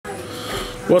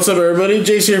What's up, everybody?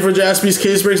 Jason here for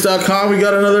JaspysCaseBreaks.com. We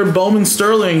got another Bowman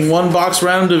Sterling one-box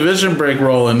random division break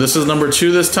rolling. This is number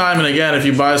 2 this time, and again, if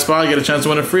you buy a spot, you get a chance to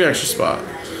win a free extra spot.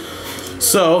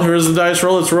 So, here's the dice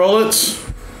roll. Let's roll it. It's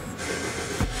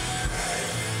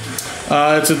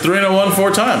a 3 and a 1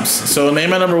 4 times. So,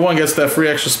 name at number 1 gets that free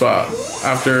extra spot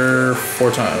after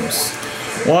 4 times.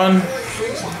 1,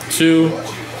 2,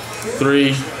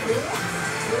 3,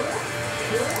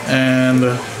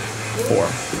 and 4.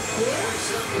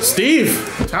 Steve,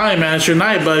 Italian man, it's your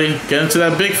night, buddy. Get into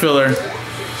that big filler.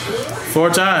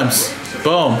 4 times.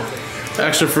 Boom.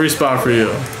 Extra free spot for you.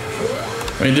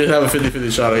 I mean, you did have a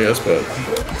 50-50 shot, I guess, but.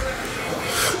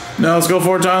 Now let's go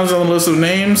 4 times on the list of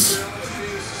names.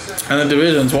 And the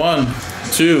divisions. 1,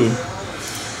 2,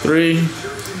 3,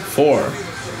 4.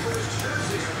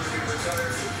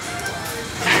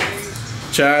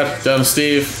 Chad, down to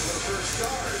Steve.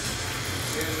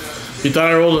 You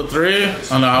thought I rolled a 3?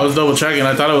 Oh no, I was double checking.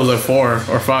 I thought it was like 4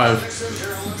 or 5.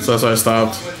 So that's why I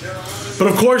stopped. But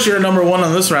of course you're number 1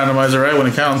 on this randomizer, right? When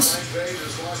it counts.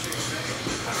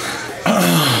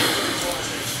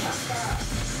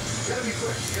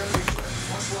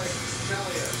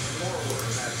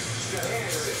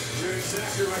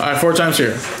 Alright, 4 times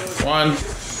here. 1,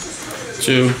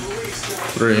 2,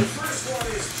 3,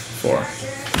 4.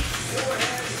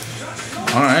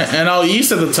 Alright, NL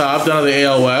East at the top, down to the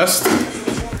AL West.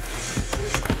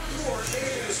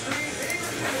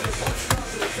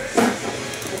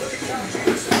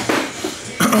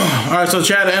 Alright, so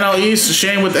Chad, NL East,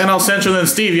 Shane with NL Central, and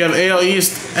Steve, you have AL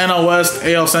East, NL West,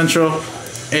 AL Central,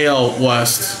 AL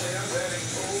West.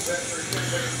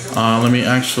 Let me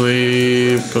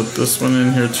actually put this one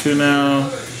in here too now.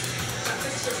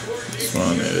 This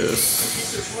one is...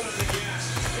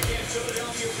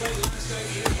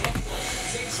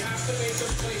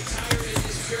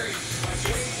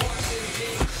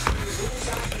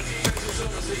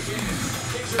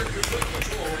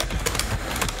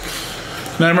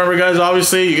 Now remember, guys,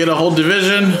 obviously you get a whole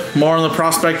division, more on the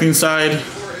prospecting side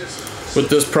with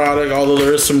this product, although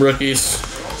there is some rookies.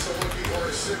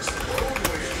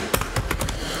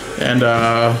 And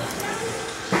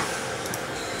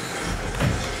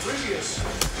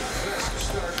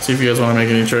see if you guys want to make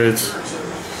any trades.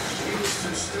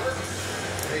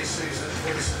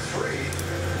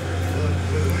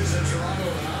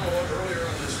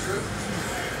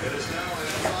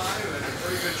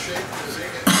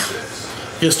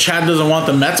 Guess Chad doesn't want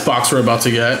the Mets box we're about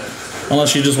to get,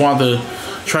 unless you just want to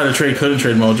try to trade couldn't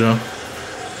trade mojo.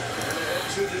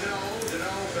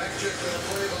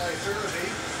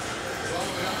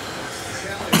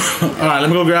 All right, let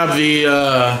me go grab the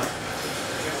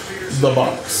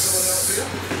box.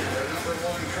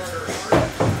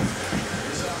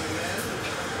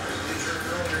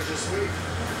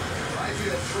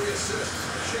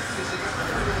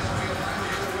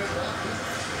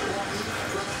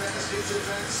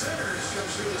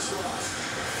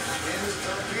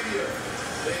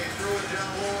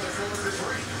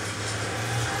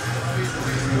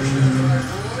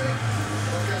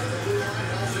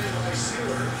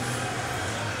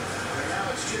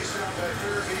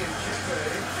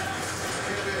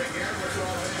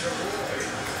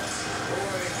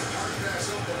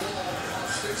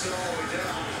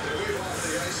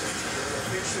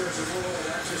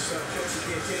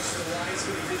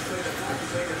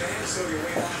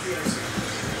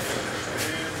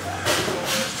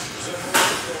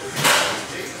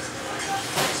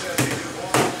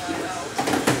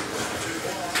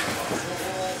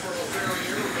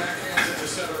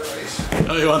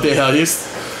 Oh, you want the hell East?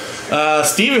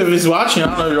 Steve, if he's watching, I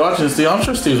don't know if you're watching, Steve. I'm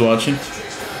sure Steve's watching.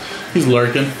 He's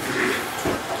lurking.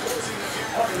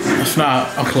 If not,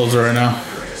 I'll close it right now.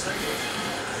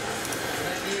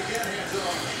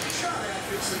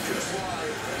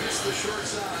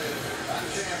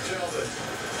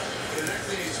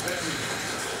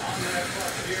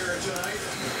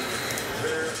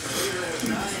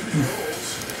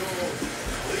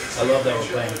 I love that we're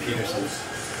playing Peterson.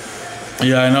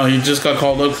 Yeah, I know. He just got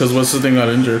called up because what's his thing got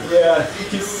injured. Yeah,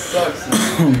 he sucks.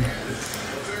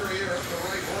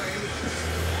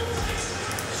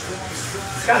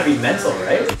 It's gotta be mental,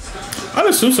 right? I'd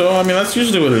assume so. I mean, that's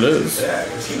usually what it is. Yeah,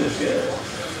 because he was good.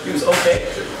 He was okay.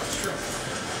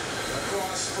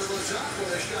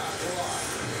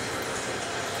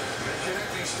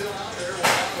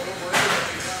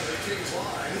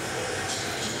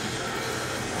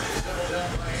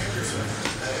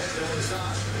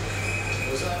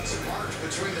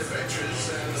 Between the benches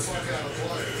and the fuck out of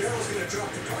play. Carroll's going to drop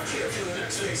the puck here for the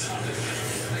next face off.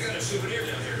 I got a souvenir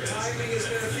down here. Timing is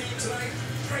going to be tonight.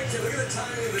 Right there. Look at the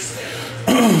timing of the snap.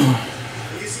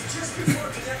 You see, just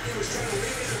before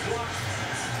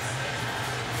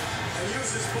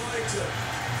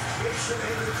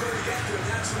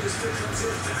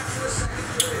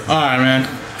Alright, man.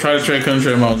 Try to trade, couldn't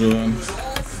trade Mojo then.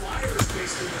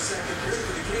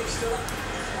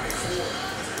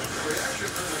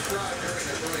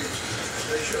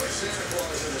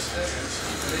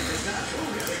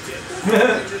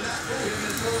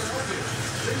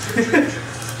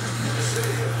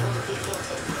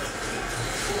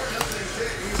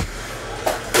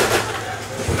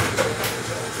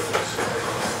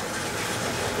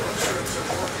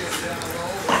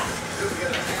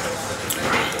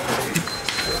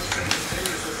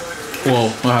 Whoa,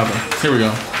 what happened? Here we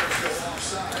go.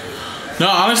 No,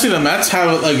 honestly, the Mets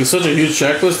have like such a huge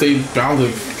checklist. They bound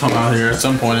to come out here at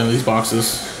some point in these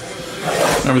boxes.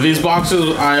 Remember these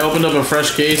boxes? I opened up a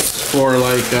fresh case for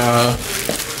like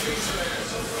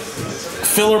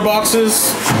filler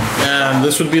boxes, and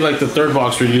this would be like the third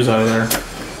box we'd use out of there.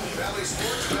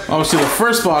 Obviously, the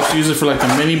first box we use it for like the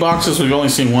mini boxes. We've only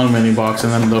seen one mini box,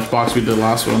 and then the box we did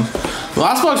last one. The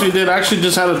last box we did actually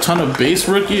just had a ton of base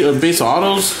rookie or base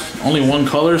autos, only one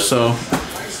color, so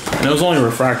and it was only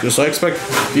refractor. So I expect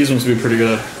these ones to be pretty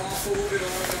good,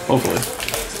 hopefully.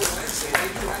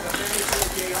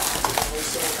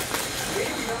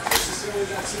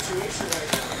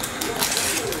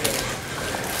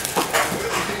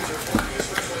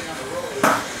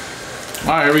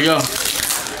 All right, here we go.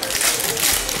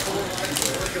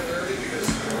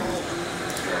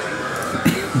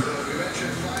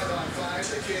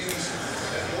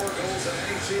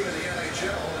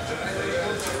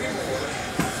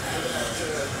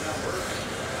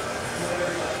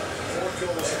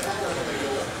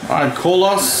 All right,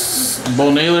 Colas,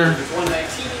 Bo Naylor,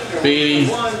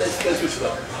 Beatty,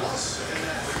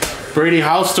 Brady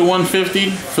House to 150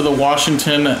 for the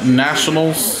Washington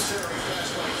Nationals.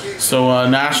 So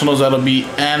Nationals, that'll be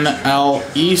NL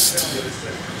East.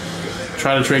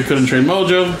 Try to trade, couldn't trade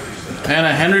Mojo. And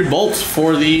a Henry Bolt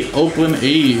for the Oakland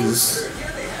A's,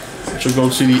 which will go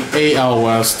to the AL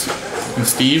West. And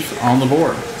Steve on the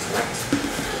board.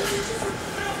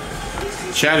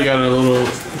 Chad, you got a little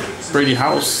Brady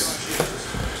House.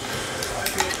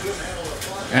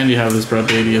 And you have this Brett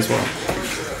Beatty as well.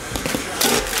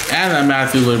 And that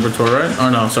Matthew Liberatore, right? Oh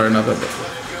no, sorry, not that bad.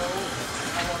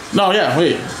 No, yeah,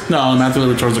 wait. No, Matthew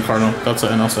Liberatore's a Cardinal. That's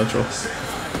an NL Central.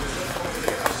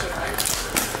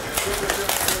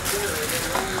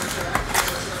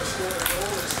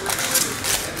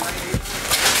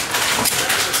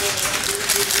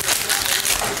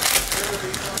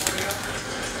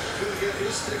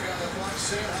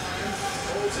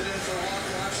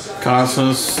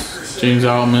 Casas, James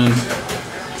Outman,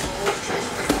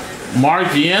 Mark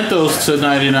Vientos to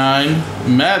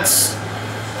 99, Mets.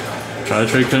 Try to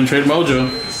trade, couldn't trade Mojo,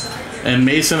 and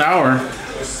Mason Hour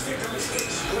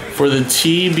for the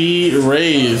TB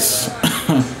Rays.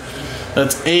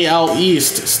 That's AL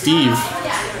East, Steve.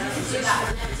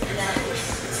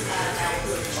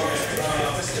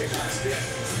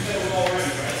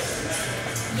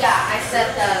 Yeah, I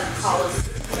set the column.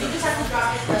 You just have to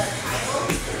drop it the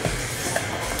title.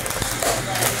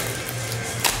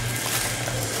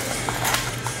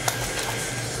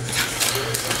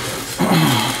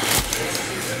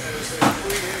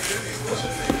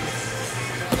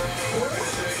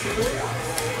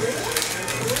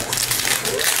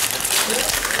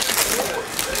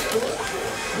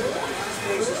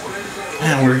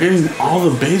 Man, we're getting all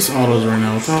the base autos right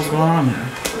now. What the hell's going on here?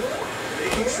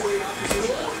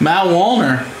 Matt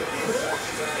Wallner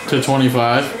to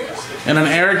 25. And an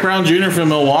Eric Brown Jr. from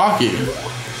Milwaukee.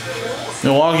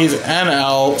 Milwaukee's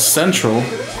NL Central,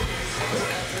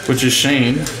 which is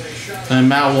Shane. And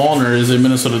Matt Wallner is a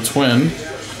Minnesota Twin,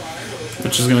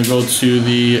 which is going to go to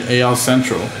the AL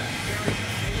Central,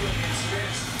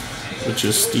 which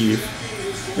is Steve.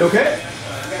 You okay?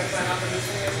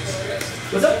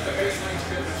 What's up?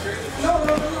 No.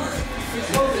 Just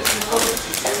close it.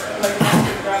 Like,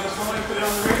 grab this one and put it on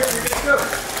the ringer, you're good to go.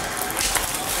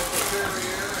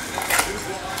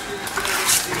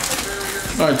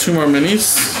 All right, two more minis.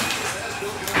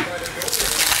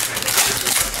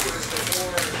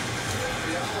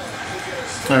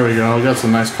 There we go. We got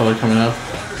some nice color coming up.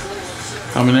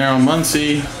 Caminero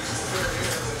Muncy.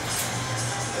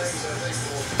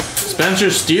 Spencer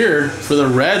Steer for the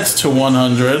Reds to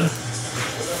 100.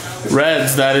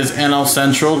 Reds, that is NL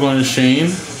Central, going to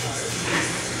Shane.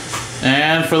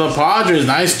 And for the Padres,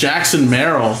 nice Jackson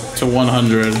Merrill to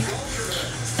 100.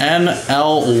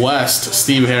 NL West,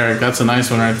 Steve Herrick. That's a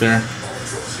nice one right there.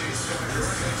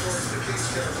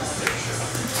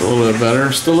 It's a little bit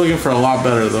better. Still looking for a lot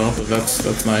better though, but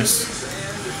that's nice.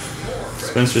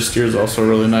 Spencer Steer is also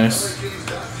really nice.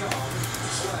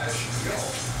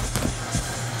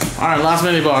 All right, last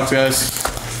mini box, guys.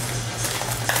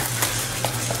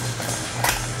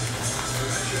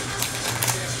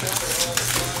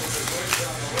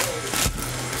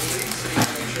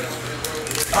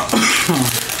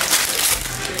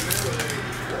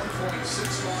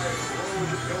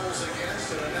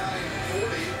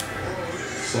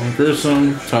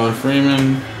 Grissom, Tyler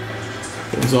Freeman,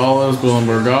 Gonzalez, Willem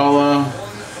Bergala,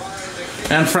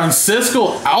 and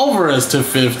Francisco Alvarez to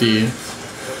 50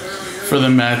 for the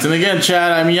Mets. And again,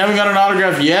 Chad, I mean, you haven't got an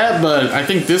autograph yet, but I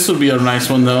think this would be a nice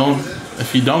one, though.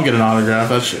 If you don't get an autograph,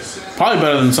 that's probably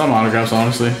better than some autographs,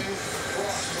 honestly.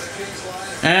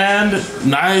 And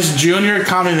nice Junior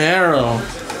Caminero.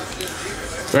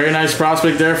 Very nice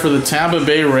prospect there for the Tampa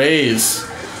Bay Rays.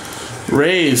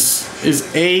 Rays is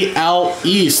AL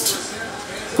East.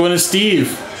 Going to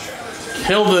Steve.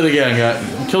 Killed it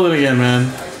again, Killed it again,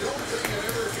 man.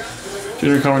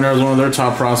 Junior Caminero is one of their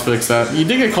top prospects that he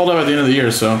did get called up at the end of the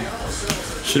year, so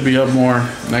should be up more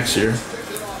next year.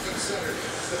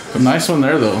 A nice one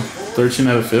there, though. 13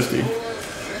 out of 50.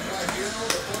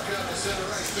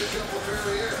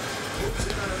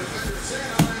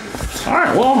 All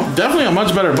right, well, definitely a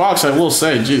much better box, I will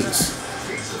say. Jesus.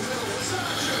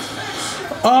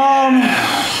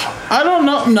 I don't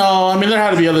know. No, I mean, there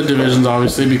had to be other divisions,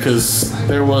 obviously, because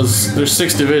there's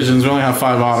 6 divisions. We only have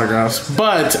 5 autographs.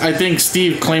 But I think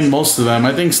Steve claimed most of them.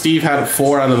 I think Steve had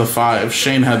 4 out of the 5.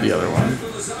 Shane had the other one.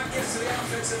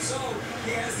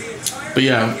 But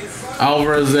yeah,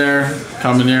 Alvarez there,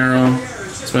 Caminero,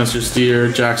 Spencer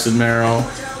Steer, Jackson Merrill,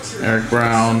 Eric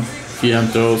Brown,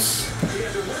 Vientos,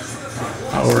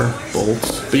 Howard,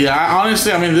 Bolts. But yeah,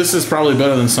 honestly, I mean, this is probably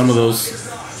better than some of those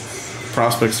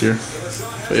prospects here.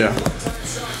 But yeah,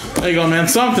 there you go, man.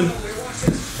 Something.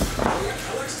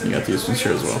 You got these ones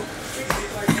here as well.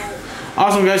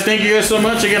 Awesome, guys. Thank you guys so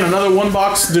much. Again, another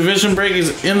 1-box division break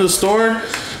is in the store.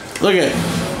 Look at,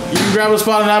 you can grab a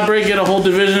spot in that break, get a whole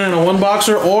division in a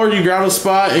 1-boxer, or you grab a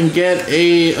spot and get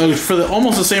for the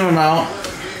almost the same amount.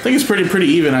 I think it's pretty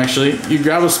even, actually. You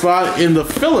grab a spot in the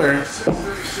filler,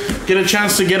 get a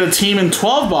chance to get a team in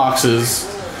 12 boxes.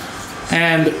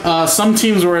 And some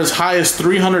teams were as high as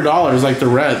 $300, like the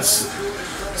Reds.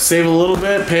 Save a little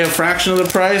bit, pay a fraction of the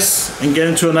price, and get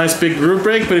into a nice big group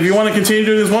break. But if you want to continue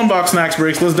doing these 1-box snacks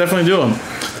breaks, let's definitely do them.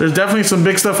 There's definitely some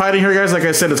big stuff hiding here, guys. Like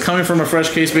I said, it's coming from a fresh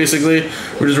case, basically.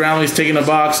 We're just randomly taking a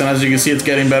box, and as you can see, it's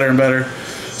getting better and better.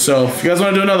 So if you guys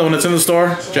want to do another one, it's in the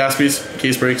store.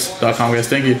 JaspysCaseBreaks.com, guys.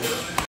 Thank you.